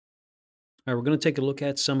All right, we're going to take a look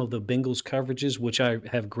at some of the Bengals coverages, which I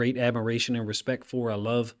have great admiration and respect for. I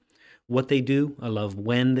love what they do. I love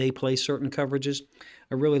when they play certain coverages.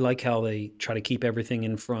 I really like how they try to keep everything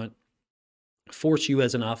in front, force you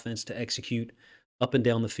as an offense to execute up and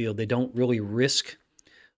down the field. They don't really risk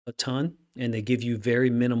a ton, and they give you very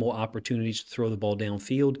minimal opportunities to throw the ball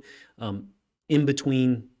downfield. In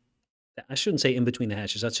between, I shouldn't say in between the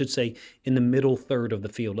hashes. I should say in the middle third of the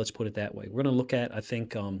field. Let's put it that way. We're going to look at, I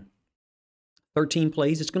think, 13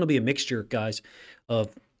 plays. It's going to be a mixture, guys, of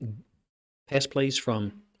pass plays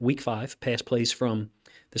from week 5, pass plays from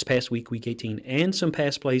this past week, week 18, and some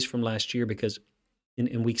pass plays from last year because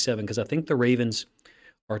in week 7, because I think the Ravens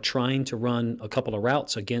are trying to run a couple of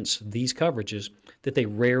routes against these coverages that they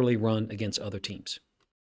rarely run against other teams.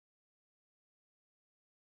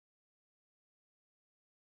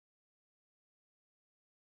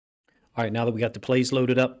 All right, now that we got the plays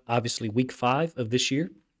loaded up, obviously week 5 of this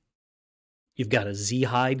year, you've got a Z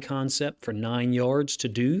hide concept for 9 yards to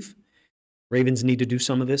Duve. Ravens need to do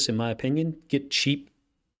some of this, in my opinion. Get cheap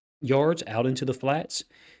yards out into the flats.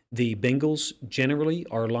 The Bengals generally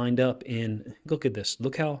are lined up in, look at this.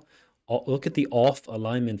 Look at the off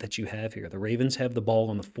alignment that you have here. The Ravens have the ball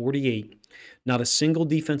on the 48. Not a single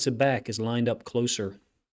defensive back is lined up closer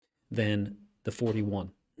than the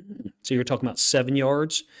 41. So you're talking about 7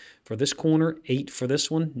 yards for this corner, 8 for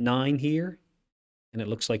this one, 9 here, and it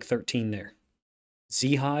looks like 13 there.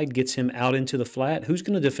 Z-Hide gets him out into the flat. Who's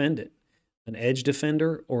going to defend it? An edge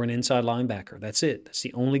defender or an inside linebacker. That's it. That's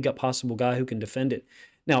the only possible guy who can defend it.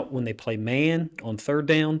 Now, when they play man on third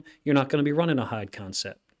down, you're not going to be running a hide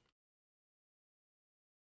concept.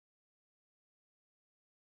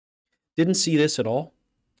 Didn't see this at all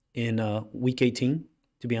in week 18,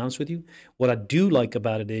 to be honest with you. What I do like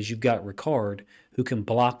about it is you've got Ricard who can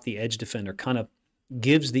block the edge defender, kind of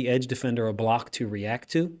gives the edge defender a block to react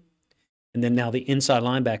to. And then now the inside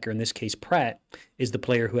linebacker, in this case Pratt, is the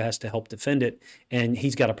player who has to help defend it. And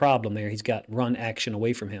he's got a problem there. He's got run action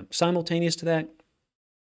away from him. Simultaneous to that,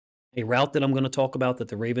 a route that I'm going to talk about that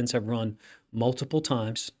the Ravens have run multiple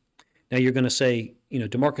times. Now you're going to say,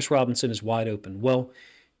 Demarcus Robinson is wide open. Well,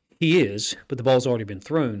 he is, but the ball's already been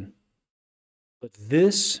thrown. But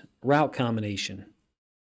this route combination,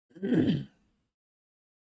 the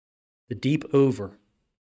deep over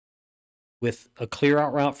with a clear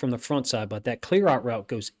out route from the front side, but that clear out route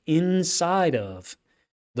goes inside of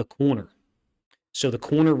the corner. So the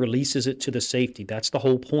corner releases it to the safety. That's the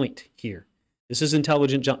whole point here. This is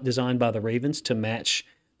intelligent design by the Ravens to match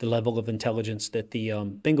the level of intelligence that the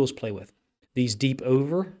Bengals play with. These deep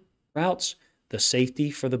over routes, the safety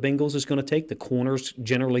for the Bengals is going to take. The corner's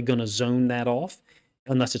generally going to zone that off,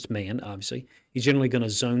 unless it's man, obviously. He's generally going to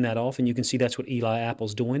zone that off, and you can see that's what Eli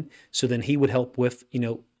Apple's doing. So then he would help with,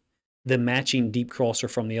 the matching deep crosser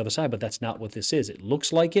from the other side, but that's not what this is. It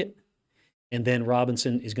looks like it, and then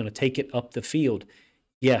Robinson is going to take it up the field.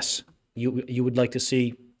 Yes, you would like to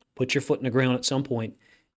see put your foot in the ground at some point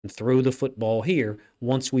and throw the football here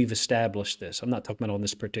once we've established this. I'm not talking about on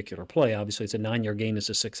this particular play. Obviously, it's a 9-yard gain. It's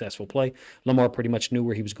a successful play. Lamar pretty much knew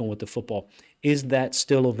where he was going with the football. Is that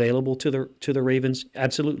still available to the Ravens?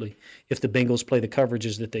 Absolutely. If the Bengals play the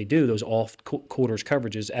coverages that they do, those off quarters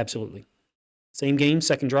coverages, absolutely. Same game,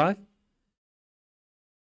 second drive.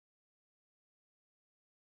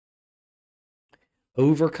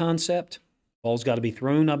 Over concept. Ball's got to be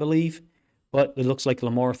thrown, I believe, but it looks like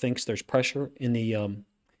Lamar thinks there's pressure in the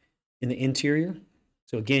interior.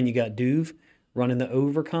 So again, you got Duve running the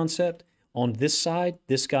over concept. On this side,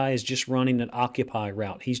 this guy is just running an occupy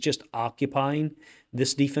route. He's just occupying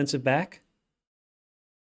this defensive back,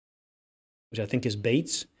 which I think is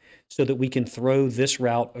Bates, so that we can throw this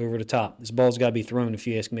route over the top. This ball's got to be thrown, if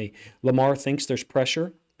you ask me. Lamar thinks there's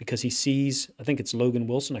pressure because he sees, I think it's Logan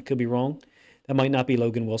Wilson. I could be wrong. That might not be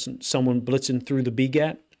Logan Wilson. Someone blitzing through the B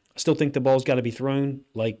gap. I still think the ball's got to be thrown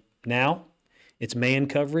like now. It's man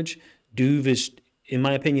coverage. Duve is, in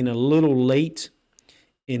my opinion, a little late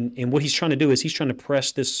in what he's trying to do is he's trying to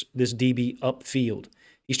press this DB upfield.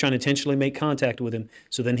 He's trying to intentionally make contact with him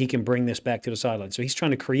so then he can bring this back to the sideline. So he's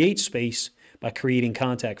trying to create space by creating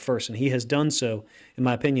contact first, and he has done so. In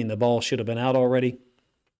my opinion, the ball should have been out already,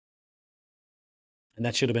 and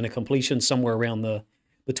that should have been a completion somewhere around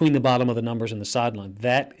between the bottom of the numbers and the sideline.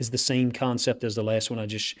 That is the same concept as the last one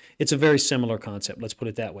it's a very similar concept, let's put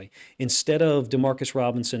it that way. Instead of Demarcus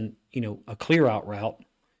Robinson, a clear out route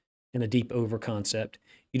and a deep over concept,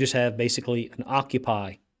 you just have basically an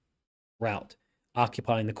occupy route,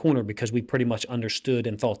 occupying the corner because we pretty much understood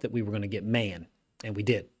and thought that we were going to get man, and we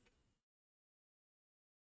did.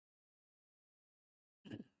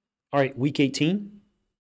 All right, week 18.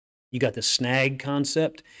 You got the snag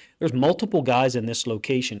concept. There's multiple guys in this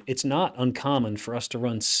location. It's not uncommon for us to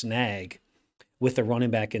run snag with the running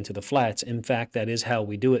back into the flats. In fact, that is how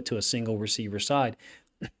we do it to a single receiver side.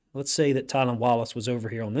 Let's say that Tylan Wallace was over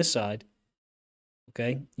here on this side.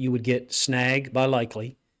 Okay, you would get snag by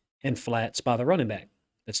Likely and flats by the running back.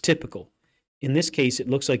 That's typical. In this case, it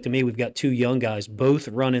looks like to me we've got two young guys both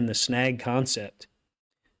running the snag concept.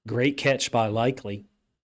 Great catch by Likely.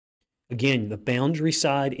 Again, the boundary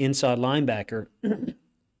side inside linebacker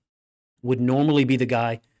would normally be the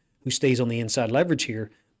guy who stays on the inside leverage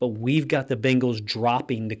here, but we've got the Bengals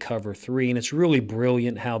dropping to cover 3, and it's really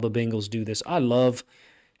brilliant how the Bengals do this. I love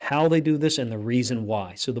how they do this and the reason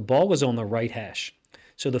why. So the ball is on the right hash.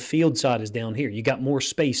 So the field side is down here. You got more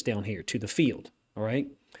space down here to the field, all right?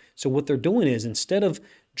 So what they're doing is instead of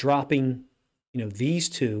dropping, these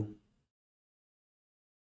two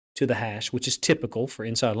to the hash, which is typical for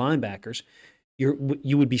inside linebackers,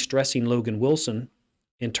 you would be stressing Logan Wilson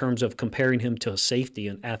in terms of comparing him to a safety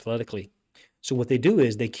and athletically. So what they do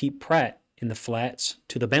is they keep Pratt in the flats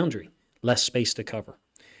to the boundary, less space to cover.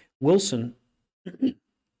 Wilson,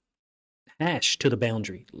 hash to the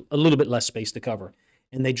boundary, a little bit less space to cover.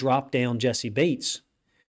 And they drop down Jesse Bates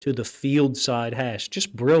to the field side hash.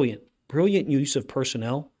 Just brilliant use of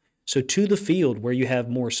personnel. So to the field where you have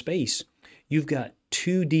more space, you've got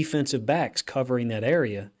two defensive backs covering that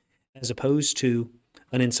area as opposed to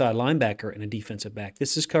an inside linebacker and a defensive back.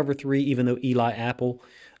 This is cover 3, even though Eli Apple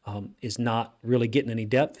is not really getting any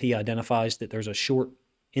depth. He identifies that there's a short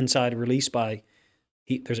inside release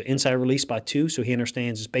there's an inside release by 2, so he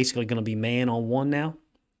understands it's basically going to be man on 1 now.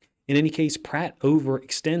 In any case, Pratt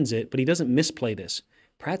overextends it, but he doesn't misplay this.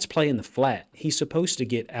 Pratt's playing the flat. He's supposed to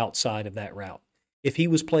get outside of that route. If he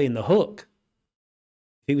was playing the hook,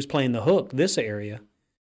 this area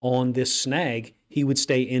on this snag, he would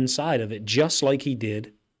stay inside of it, just like he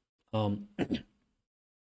did on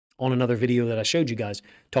another video that I showed you guys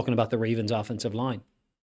talking about the Ravens offensive line.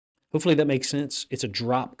 Hopefully that makes sense. It's a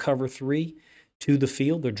drop cover 3 to the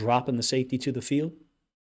field. They're dropping the safety to the field.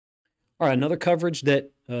 All right, another coverage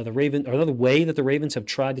that another way that the Ravens have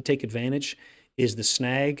tried to take advantage is the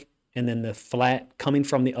snag and then the flat coming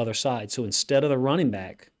from the other side. So instead of the running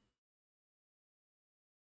back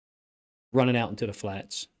running out into the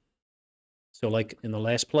flats, so like in the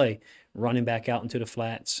last play, running back out into the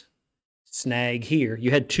flats, snag here.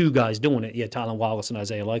 You had two guys doing it. You had Tylan Wallace and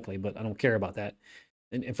Isaiah Likely, but I don't care about that.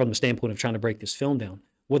 And from the standpoint of trying to break this film down,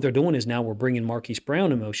 what they're doing is now we're bringing Marquise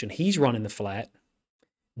Brown in motion. He's running the flat.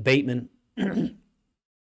 Bateman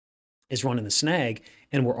is running the snag,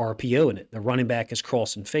 and we're RPOing it. The running back is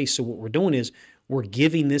crossing face. So what we're doing is we're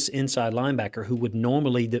giving this inside linebacker who would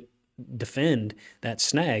normally defend that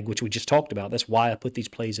snag, which we just talked about. That's why I put these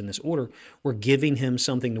plays in this order. We're giving him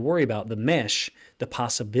something to worry about, the mesh, the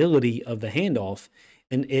possibility of the handoff,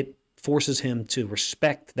 and it forces him to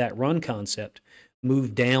respect that run concept,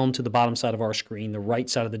 move down to the bottom side of our screen, the right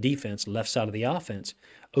side of the defense, left side of the offense,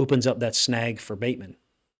 opens up that snag for Bateman.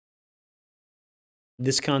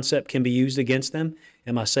 This concept can be used against them.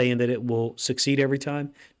 Am I saying that it will succeed every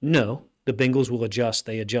time? No. The Bengals will adjust.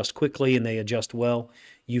 They adjust quickly and they adjust well.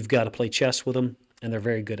 You've got to play chess with them, and they're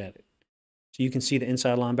very good at it. So you can see the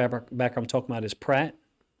inside linebacker I'm talking about is Pratt.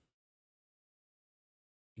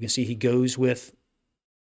 You can see he goes with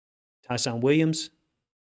Tyson Williams.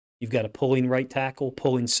 You've got a pulling right tackle,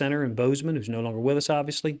 pulling center, and Bozeman, who's no longer with us,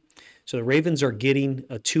 obviously. So the Ravens are getting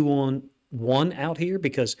a 2-on-1 out here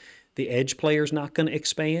because the edge player is not going to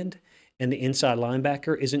expand, and the inside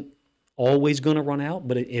linebacker isn't always going to run out,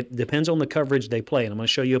 but it depends on the coverage they play. And I'm going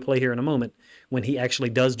to show you a play here in a moment when he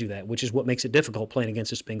actually does do that, which is what makes it difficult playing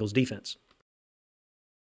against this Bengals defense.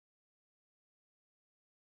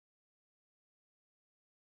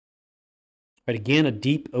 Right, again, a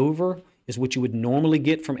deep over is what you would normally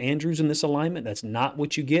get from Andrews in this alignment. That's not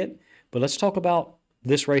what you get. But let's talk about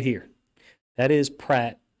this right here. That is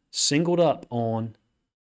Pratt singled up on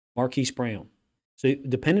Marquise Brown. So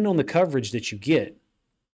depending on the coverage that you get,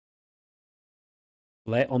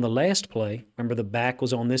 on the last play, remember the back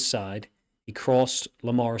was on this side. He crossed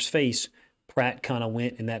Lamar's face. Pratt kind of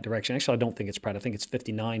went in that direction. Actually, I don't think it's Pratt. I think it's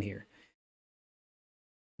 59 here.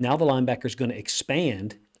 Now the linebacker's going to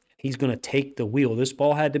expand. He's going to take the wheel. This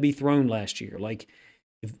ball had to be thrown last year. Like,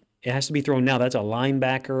 if it has to be thrown now. That's a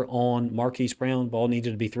linebacker on Marquise Brown. Ball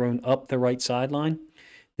needed to be thrown up the right sideline.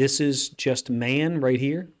 This is just man right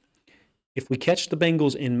here. If we catch the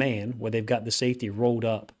Bengals in man, where they've got the safety rolled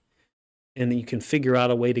up, and then you can figure out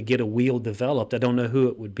a way to get a wheel developed. I don't know who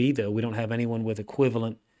it would be, though. We don't have anyone with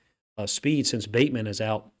equivalent speed since Bateman is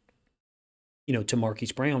out, to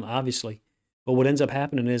Marquise Brown, obviously. But what ends up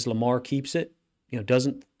happening is Lamar keeps it.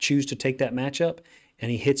 doesn't choose to take that matchup,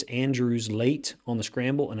 and he hits Andrews late on the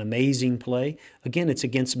scramble, an amazing play. Again, it's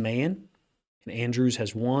against man, and Andrews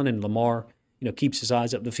has won, and Lamar, keeps his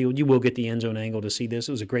eyes up the field. You will get the end zone angle to see this.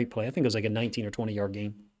 It was a great play. I think it was like a 19 or 20-yard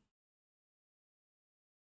gain.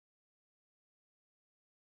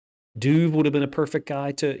 Duve would have been a perfect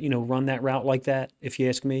guy to, run that route like that, if you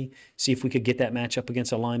ask me. See if we could get that matchup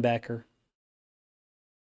against a linebacker.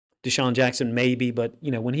 Deshaun Jackson, maybe, but,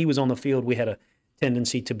 when he was on the field, we had a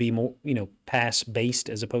tendency to be more, pass-based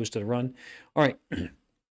as opposed to the run. All right.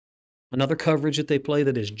 Another coverage that they play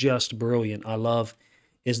that is just brilliant, I love,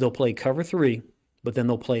 is they'll play cover 3, but then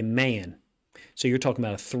they'll play man. So you're talking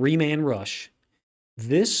about a 3-man rush.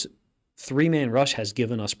 This 3-man rush has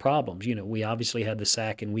given us problems. We obviously had the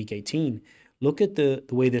sack in Week 18. Look at the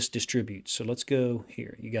way this distributes. So let's go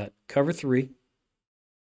here. You got cover 3.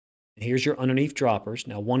 Here's your underneath droppers.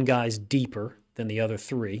 Now, one guy's deeper than the other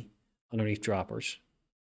 3 underneath droppers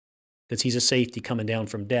because he's a safety coming down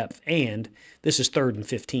from depth, and this is 3rd and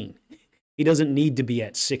 15. He doesn't need to be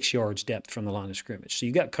at 6 yards depth from the line of scrimmage. So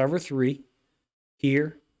you got cover 3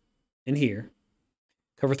 here and here.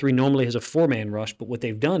 Cover 3 normally has a 4-man rush, but what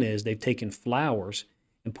they've done is they've taken Flowers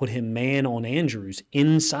and put him man on Andrews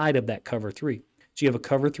inside of that cover 3. So you have a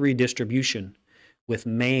cover 3 distribution with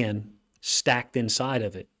man stacked inside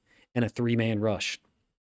of it and a 3-man rush.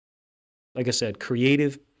 Like I said,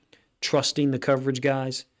 creative, trusting the coverage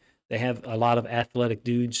guys. They have a lot of athletic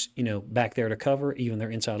dudes, back there to cover, even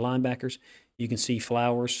their inside linebackers. You can see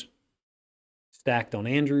Flowers stacked on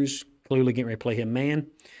Andrews, clearly getting ready to play him man.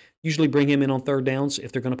 Usually bring him in on 3rd downs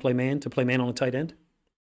if they're going to play man on a tight end.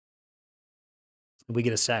 We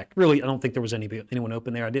get a sack. Really, I don't think there was anyone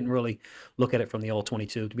open there. I didn't really look at it from the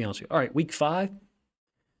all-22, to be honest with you. All right, Week 5,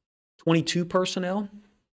 22 personnel,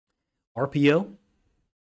 RPO,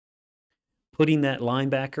 putting that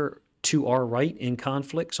linebacker to our right in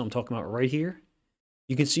conflict. So I'm talking about right here.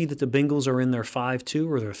 You can see that the Bengals are in their 5-2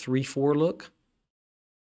 or their 3-4 look.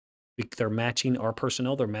 They're matching our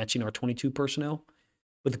personnel. They're matching our 22 personnel.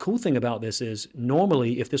 But the cool thing about this is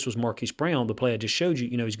normally if this was Marquise Brown, the play I just showed you,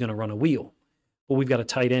 he's going to run a wheel. But we've got a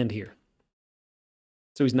tight end here.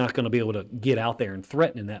 So he's not going to be able to get out there and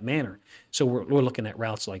threaten in that manner. So we're looking at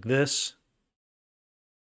routes like this,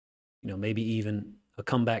 maybe even a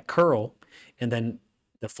comeback curl. And then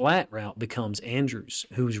the flat route becomes Andrews,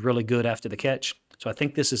 who's really good after the catch. So I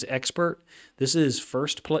think this is expert. This is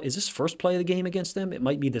first play. Is this first play of the game against them? It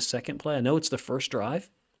might be the second play. I know it's the first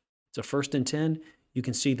drive. It's a 1st and 10. You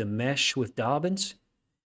can see the mesh with Dobbins.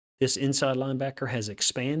 This inside linebacker has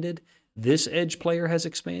expanded. This edge player has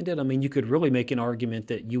expanded. I mean, you could really make an argument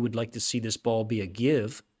that you would like to see this ball be a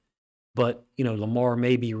give, but, Lamar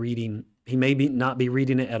may be reading, he may not be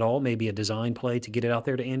reading it at all, maybe a design play to get it out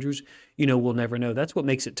there to Andrews. We'll never know. That's what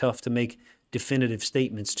makes it tough to make definitive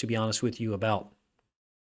statements, to be honest with you, about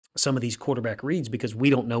some of these quarterback reads because we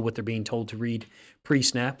don't know what they're being told to read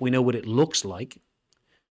pre-snap. We know what it looks like.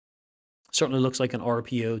 Certainly looks like an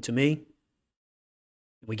RPO to me.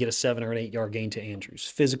 We get a 7 or an 8-yard gain to Andrews.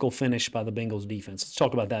 Physical finish by the Bengals defense. Let's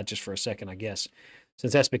talk about that just for a second, I guess,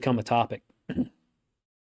 since that's become a topic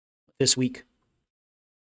this week.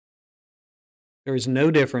 There is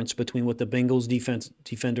no difference between what the Bengals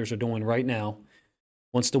defenders are doing right now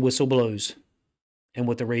once the whistle blows and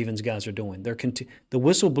what the Ravens guys are doing. The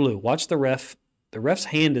whistle blew. Watch the ref. The ref's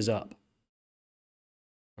hand is up.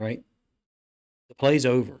 All right? The play's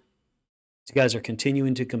over. These guys are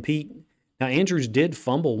continuing to compete. Now, Andrews did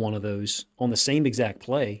fumble one of those on the same exact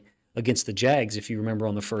play against the Jags, if you remember,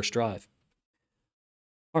 on the first drive.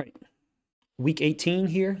 All right, Week 18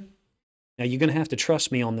 here. Now, you're going to have to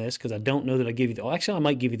trust me on this because I don't know that I give you actually, I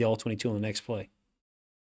might give you the all-22 on the next play.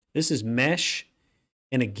 This is mesh,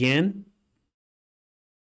 and again,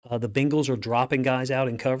 the Bengals are dropping guys out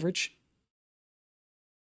in coverage.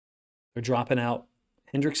 They're dropping out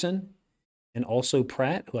Hendrickson and also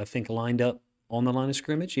Pratt, who I think lined up on the line of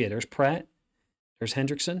scrimmage. Yeah, there's Pratt. There's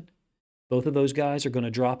Hendrickson. Both of those guys are going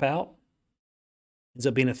to drop out. Ends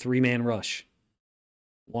up being a 3-man rush.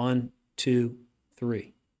 1, 2,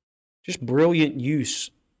 3. Just brilliant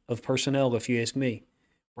use of personnel, if you ask me.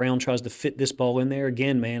 Brown tries to fit this ball in there.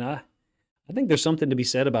 Again, man, I think there's something to be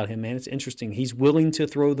said about him, man. It's interesting. He's willing to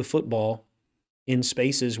throw the football in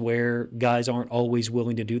spaces where guys aren't always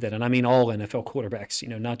willing to do that. And I mean all NFL quarterbacks,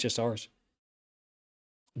 not just ours.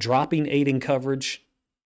 Dropping 8 in coverage,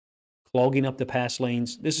 clogging up the pass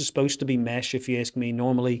lanes. This is supposed to be mesh, if you ask me.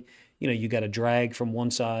 Normally, you got a drag from one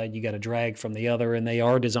side, you got a drag from the other, and they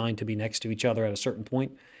are designed to be next to each other at a certain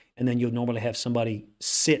point. And then you'll normally have somebody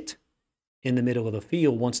sit in the middle of the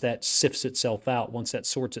field once that sifts itself out, once that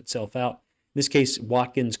sorts itself out. this case,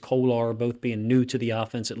 Watkins, Kolar, both being new to the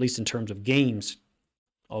offense, at least in terms of games.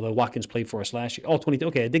 Although Watkins played for us last year. All 22.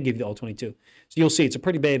 Okay, I did give you the all 22. So you'll see it's a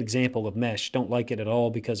pretty bad example of mesh. Don't like it at all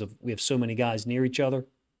because we have so many guys near each other.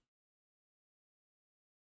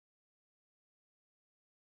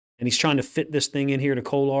 And he's trying to fit this thing in here to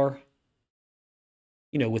Kolar,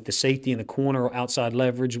 with the safety in the corner or outside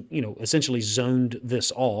leverage, essentially zoned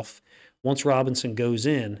this off. Once Robinson goes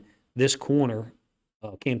in, this corner,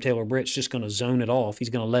 Cam Taylor-Britt's just going to zone it off. He's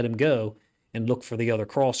going to let him go and look for the other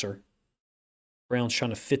crosser. Brown's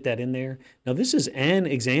trying to fit that in there. Now, this is an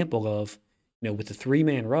example of, with the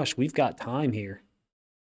three-man rush, we've got time here.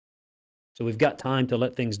 So we've got time to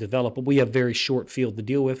let things develop, but we have very short field to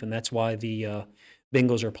deal with, and that's why the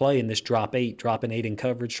Bengals are playing this dropping 8 in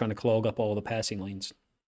coverage, trying to clog up all the passing lanes.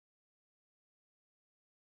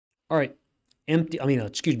 All right,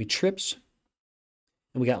 trips.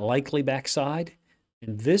 And we got likely backside.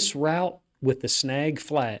 And this route with the snag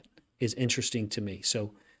flat is interesting to me.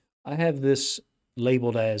 So I have this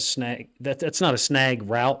labeled as snag. That's not a snag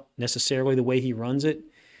route necessarily the way he runs it,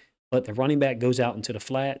 but the running back goes out into the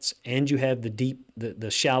flats, and you have the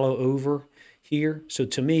shallow over here. So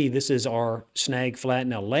to me, this is our snag flat.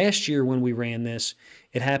 Now, last year when we ran this,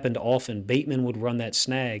 it happened often. Bateman would run that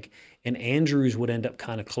snag, and Andrews would end up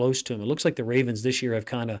kind of close to him. It looks like the Ravens this year have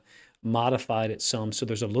kind of modified it some, so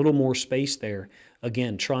there's a little more space there.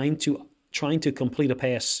 Again, trying to complete a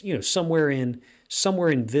pass, somewhere in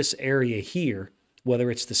this area here,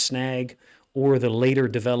 whether it's the snag or the later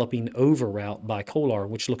developing over route by Kolar,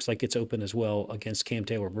 which looks like it's open as well against Cam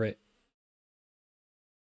Taylor-Britt.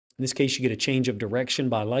 In this case, you get a change of direction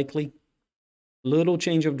by Likely. Little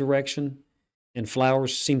change of direction, and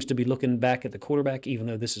Flowers seems to be looking back at the quarterback, even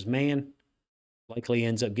though this is man. Likely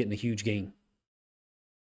ends up getting a huge gain.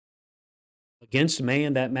 Against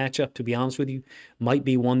man, that matchup, to be honest with you, might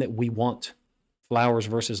be one that we want, Flowers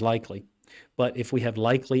versus Likely. But if we have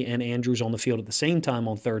Likely and Andrews on the field at the same time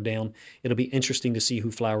on third down, it'll be interesting to see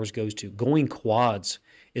who Flowers goes to. Going quads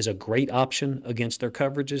is a great option against their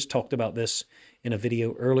coverages. Talked about this in a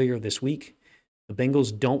video earlier this week. The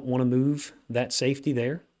Bengals don't want to move that safety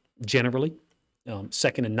there, generally.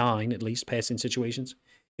 2nd and 9, at least, passing situations.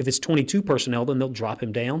 If it's 22 personnel, then they'll drop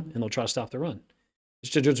him down and they'll try to stop the run.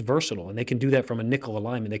 It's just versatile, and they can do that from a nickel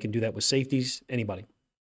alignment. They can do that with safeties, anybody.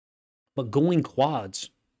 But going quads,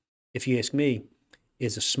 if you ask me,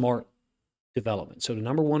 is a smart development. So the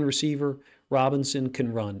number one receiver, Robinson,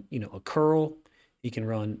 can run, a curl. He can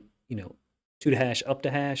run, 2 to hash, up to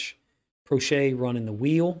hash. Prochet running the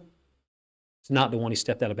wheel. It's not the one he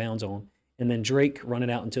stepped out of bounds on. And then Drake running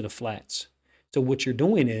out into the flats. So what you're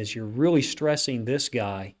doing is you're really stressing this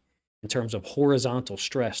guy in terms of horizontal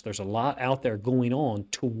stress. There's a lot out there going on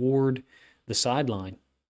toward the sideline.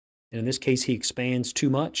 And in this case, he expands too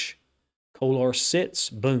much. Kolar sits,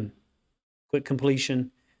 boom. Quick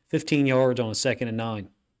completion, 15 yards on a 2nd and 9.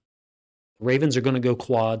 The Ravens are going to go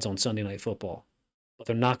quads on Sunday Night Football, but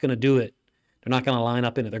they're not going to do it. They're not going to line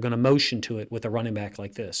up in it. They're going to motion to it with a running back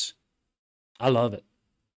like this. I love it.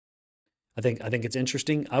 I think it's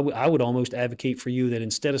interesting. I would almost advocate for you that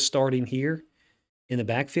instead of starting here in the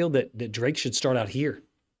backfield, that Drake should start out here.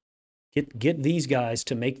 Get these guys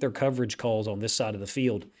to make their coverage calls on this side of the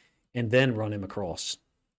field and then run him across.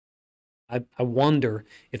 I wonder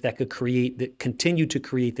if that could continue to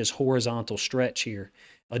create this horizontal stretch here.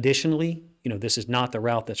 Additionally, this is not the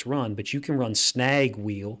route that's run, but you can run snag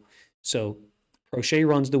wheel. So Prochet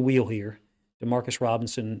runs the wheel here. DeMarcus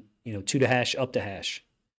Robinson, 2 to hash, up to hash.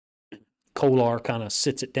 Kolar kind of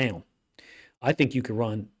sits it down. I think you could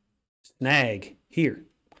run snag here.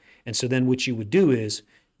 And so then what you would do is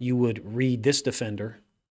you would read this defender,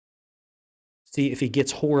 see if he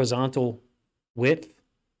gets horizontal width,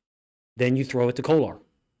 then you throw it to Kolar.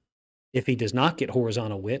 If he does not get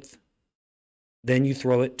horizontal width, then you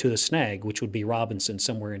throw it to the snag, which would be Robinson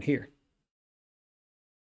somewhere in here.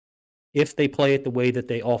 If they play it the way that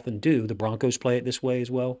they often do, the Broncos play it this way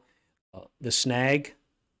as well, the snag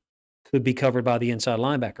could be covered by the inside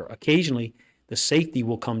linebacker. Occasionally, the safety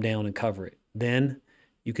will come down and cover it. Then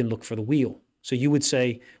you can look for the wheel. So you would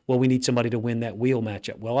say, well, we need somebody to win that wheel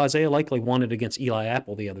matchup. Well, Isaiah Likely won it against Eli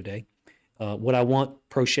Apple the other day. Would I want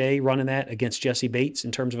Prochet running that against Jesse Bates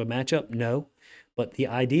in terms of a matchup? No. But the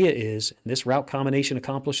idea is, and this route combination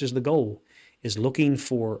accomplishes the goal, is looking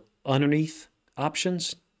for underneath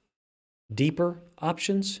options, deeper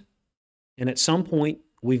options, and at some point,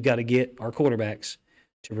 we've got to get our quarterbacks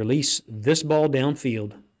to release this ball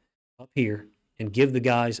downfield up here and give the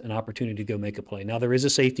guys an opportunity to go make a play. Now, there is a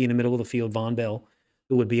safety in the middle of the field, Von Bell,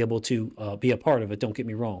 who would be able to be a part of it, don't get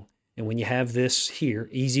me wrong. And when you have this here,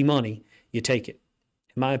 easy money, you take it.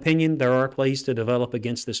 In my opinion, there are plays to develop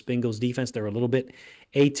against this Bengals defense. They're a little bit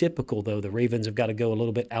atypical, though. The Ravens have got to go a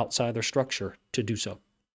little bit outside their structure to do so,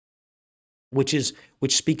 which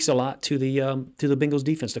speaks a lot to the Bengals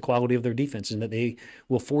defense, the quality of their defense, and that they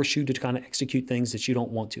will force you to kind of execute things that you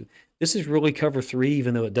don't want to. This is really cover 3,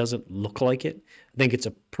 even though it doesn't look like it. I think it's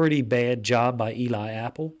a pretty bad job by Eli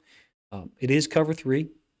Apple. It is cover 3.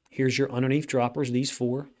 Here's your underneath droppers, these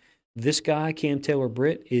 4. This guy, Cam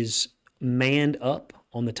Taylor-Britt, is manned up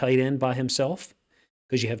on the tight end by himself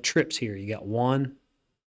because you have trips here. You got 1,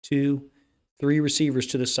 2, 3 receivers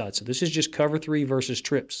to the side. So this is just cover 3 versus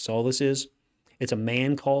trips. That's all this is. It's a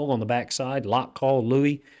man call on the backside, lock call,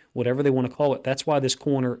 Louis, whatever they want to call it. That's why this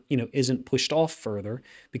corner, isn't pushed off further,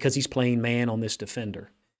 because he's playing man on this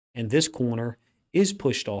defender. And this corner is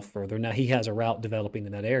pushed off further. Now he has a route developing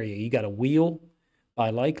in that area. You got a wheel by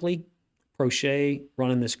Likely, Prochet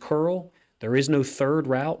running this curl. There is no third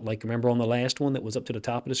route, like remember on the last one that was up to the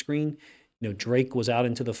top of the screen. Drake was out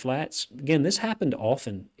into the flats. Again, this happened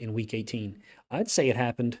often in Week 18. I'd say it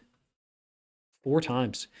happened 4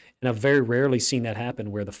 times, and I've very rarely seen that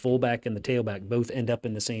happen where the fullback and the tailback both end up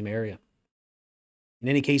in the same area. In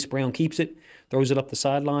any case, Brown keeps it, throws it up the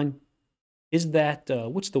sideline. Is that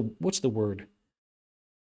what's the word?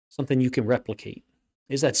 Something you can replicate.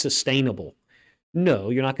 Is that sustainable? No,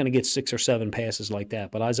 you're not going to get 6 or 7 passes like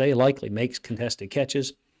that. But Isaiah Likely makes contested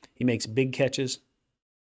catches. He makes big catches.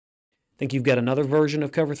 I think you've got another version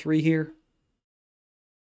of cover 3 here.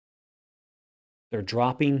 They're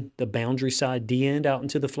dropping the boundary side D-end out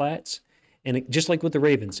into the flats. And just like with the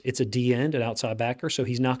Ravens, it's a D-end, an outside backer, so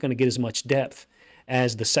he's not going to get as much depth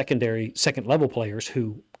as the second-level players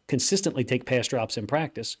who consistently take pass drops in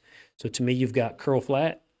practice. So to me, you've got curl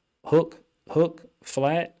flat, hook,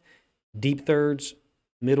 flat, deep thirds,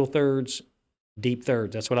 middle thirds, deep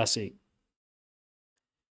thirds. That's what I see.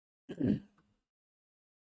 And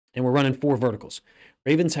we're running 4 verticals.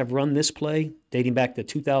 Ravens have run this play dating back to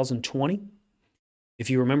 2020. If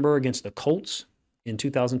you remember against the Colts in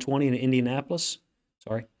 2020 in Indianapolis,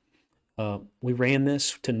 we ran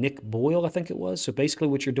this to Nick Boyle, I think it was. So basically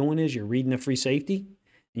what you're doing is you're reading a free safety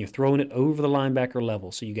and you're throwing it over the linebacker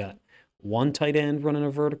level. So you got one tight end running a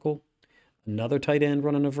vertical, another tight end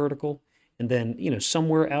running a vertical, and then,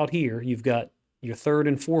 somewhere out here you've got your 3rd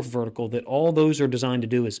and 4th vertical that all those are designed to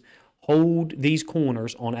do is hold these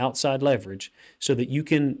corners on outside leverage so that you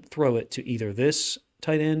can throw it to either this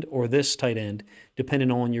tight end or this tight end, depending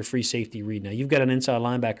on your free safety read. Now, you've got an inside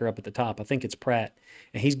linebacker up at the top. I think it's Pratt,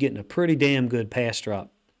 and he's getting a pretty damn good pass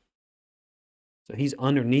drop. So he's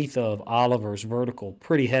underneath of Oliver's vertical,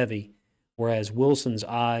 pretty heavy, whereas Wilson's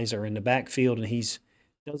eyes are in the backfield, and he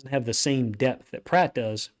doesn't have the same depth that Pratt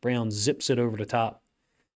does. Brown zips it over the top.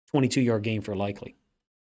 22-yard gain for Likely.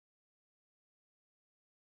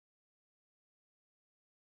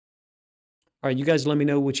 All right, you guys let me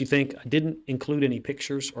know what you think. I didn't include any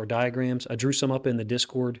pictures or diagrams. I drew some up in the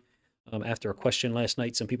Discord after a question last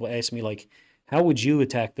night. Some people asked me, how would you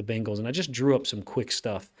attack the Bengals? And I just drew up some quick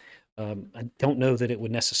stuff. I don't know that it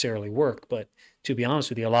would necessarily work, but to be honest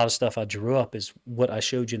with you, a lot of stuff I drew up is what I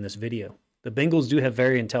showed you in this video. The Bengals do have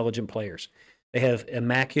very intelligent players. They have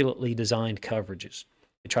immaculately designed coverages.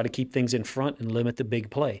 They try to keep things in front and limit the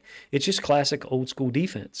big play. It's just classic old school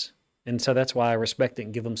defense. And so that's why I respect it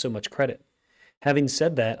and give them so much credit. Having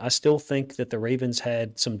said that, I still think that the Ravens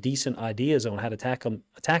had some decent ideas on how to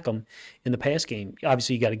attack them in the pass game.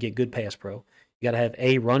 Obviously, you got to get good pass pro. You got to have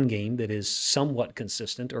a run game that is somewhat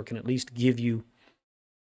consistent or can at least give you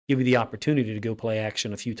the opportunity to go play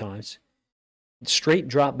action a few times. Straight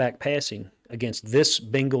drop back passing against this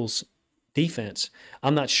Bengals defense,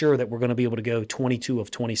 I'm not sure that we're going to be able to go 22 of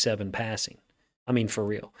 27 passing. I mean, for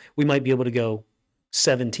real. We might be able to go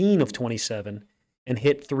 17 of 27 and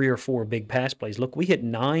hit 3 or 4 big pass plays. Look, we hit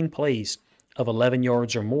 9 plays of 11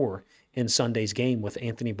 yards or more in Sunday's game with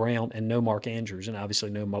Anthony Brown and no Mark Andrews and obviously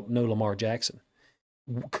no Lamar Jackson.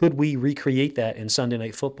 Could we recreate that in Sunday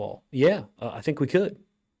Night Football? Yeah, I think we could.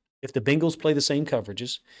 If the Bengals play the same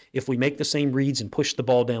coverages, if we make the same reads and push the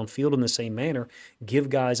ball downfield in the same manner, give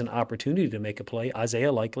guys an opportunity to make a play,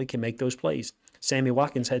 Isaiah Likely can make those plays. Sammy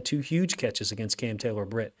Watkins had 2 huge catches against Cam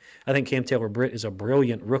Taylor-Britt. I think Cam Taylor-Britt is a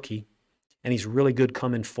brilliant rookie, and he's really good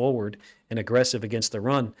coming forward and aggressive against the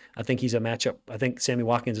run. I think he's a matchup. I think Sammy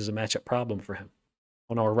Watkins is a matchup problem for him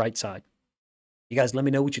on our right side. You guys let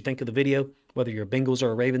me know what you think of the video, whether you're a Bengals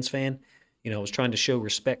or a Ravens fan. I was trying to show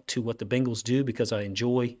respect to what the Bengals do because I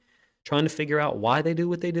enjoy trying to figure out why they do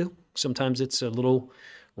what they do. Sometimes it's a little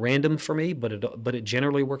random for me, but it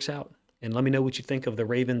generally works out. And let me know what you think of the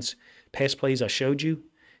Ravens pass plays I showed you.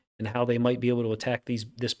 and how they might be able to attack this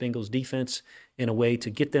Bengals defense in a way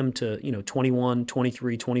to get them to, 21,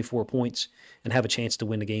 23, 24 points and have a chance to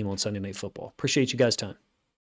win the game on Sunday Night Football. Appreciate you guys' time.